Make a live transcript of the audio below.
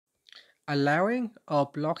allowing or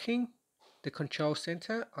blocking the control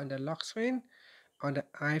center on the lock screen on the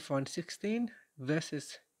iPhone 16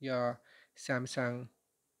 versus your Samsung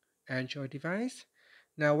Android device.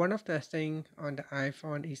 Now, one of the things on the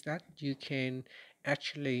iPhone is that you can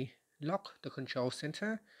actually lock the control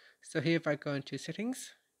center. So here if I go into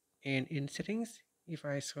settings, and in settings, if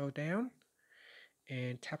I scroll down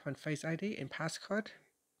and tap on Face ID and passcode,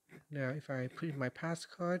 now if I put in my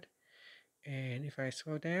passcode and if I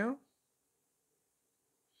scroll down,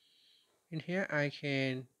 in here I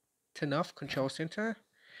can turn off control center.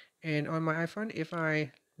 And on my iPhone, if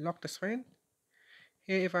I lock the screen,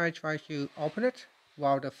 here if I try to open it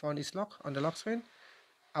while the phone is locked on the lock screen,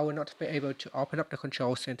 I will not be able to open up the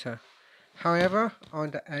control center. However,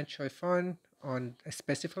 on the Android phone,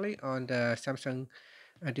 specifically on the Samsung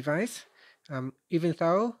device, even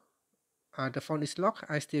though the phone is locked,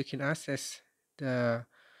 I still can access the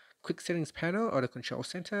quick settings panel or the control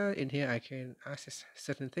center. In here I can access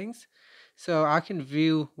certain things, so I can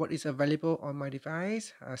view what is available on my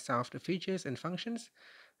device, some of the features and functions.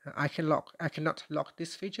 I cannot lock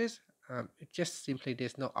these features. It just simply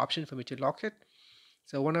there's no option for me to lock it.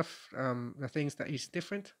 So one of the things that is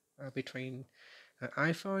different between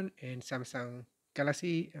iPhone and Samsung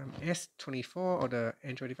Galaxy S24 or the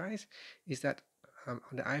Android device is that on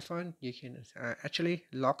the iPhone you can actually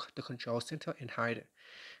lock the control center and hide it,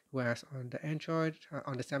 whereas on the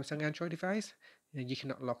on the Samsung Android device, you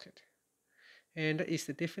cannot lock it. And that is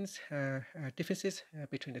the differences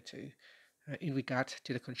between the two in regard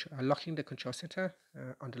to the locking the control center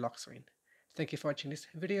on the lock screen. Thank you for watching this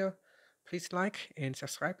video. Please like and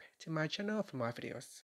subscribe to my channel for more videos.